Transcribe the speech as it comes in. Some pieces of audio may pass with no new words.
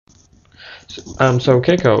So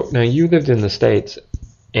Keiko, now you lived in the States,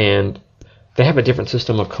 and they have a different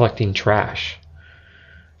system of collecting trash.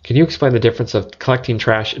 Can you explain the difference of collecting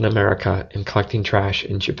trash in America and collecting trash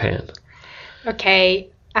in Japan? Okay,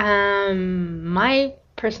 my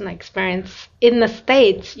personal experience in the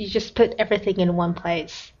States, you just put everything in one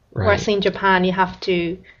place. Whereas Right, in Japan, you have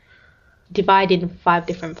to divide in 5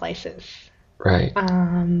 different places. right.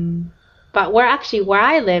 But where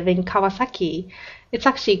I live in Kawasaki, it's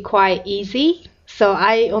actually quite easy. So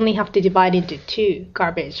I only have to divide into two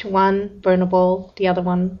garbage, one burnable, the other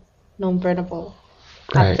one non-burnable.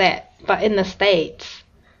 That's Right. it. But in the States,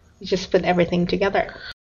 you just put everything together.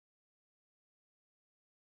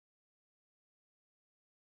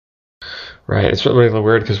 Right. It's really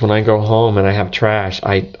weird because when I go home and I have trash,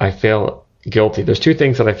 I feel guilty. There's two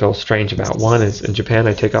things that I feel strange about. One is in Japan,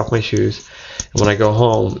 I take off my shoes. And when I go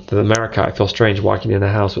home to America, I feel strange walking in the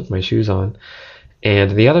house with my shoes on.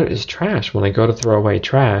 And the other is trash. When I go to throw away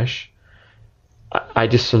trash, I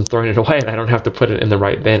just am throwing it away and I don't have to put it in the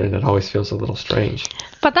right bin, and it always feels a little strange.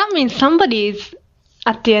 But that means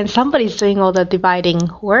at the end, somebody's doing all the dividing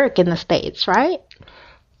work in the States, right?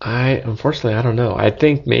 Unfortunately, I don't know. I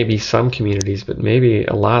think maybe some communities, but maybe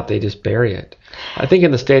a lot, they just bury it. I think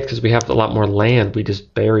in the States, because we have a lot more land, we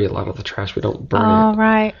just bury a lot of the trash. We don't burn Oh, it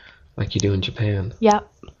right. like you do in Japan.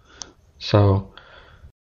 Yep. So,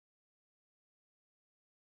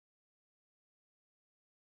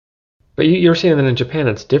 but you're saying that in Japan,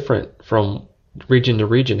 it's different from region to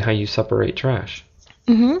region how you separate trash.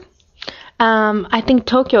 Mm-hmm. I think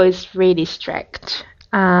Tokyo is really strict,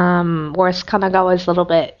 whereas Kanagawa is a little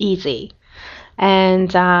bit easy.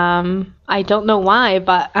 And I don't know why,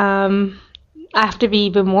 but I have to be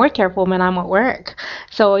even more careful when I'm at work.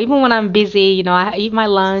 So even when I'm busy, I eat my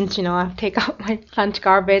lunch, I take out my lunch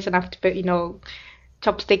garbage and I have to put,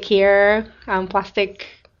 chopstick here, plastic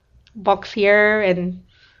box here, and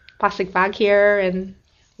plastic bag here, and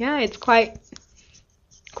yeah, it's quite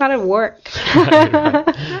a work.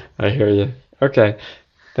 I hear you. Okay.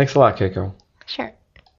 Thanks a lot, Keiko. Sure.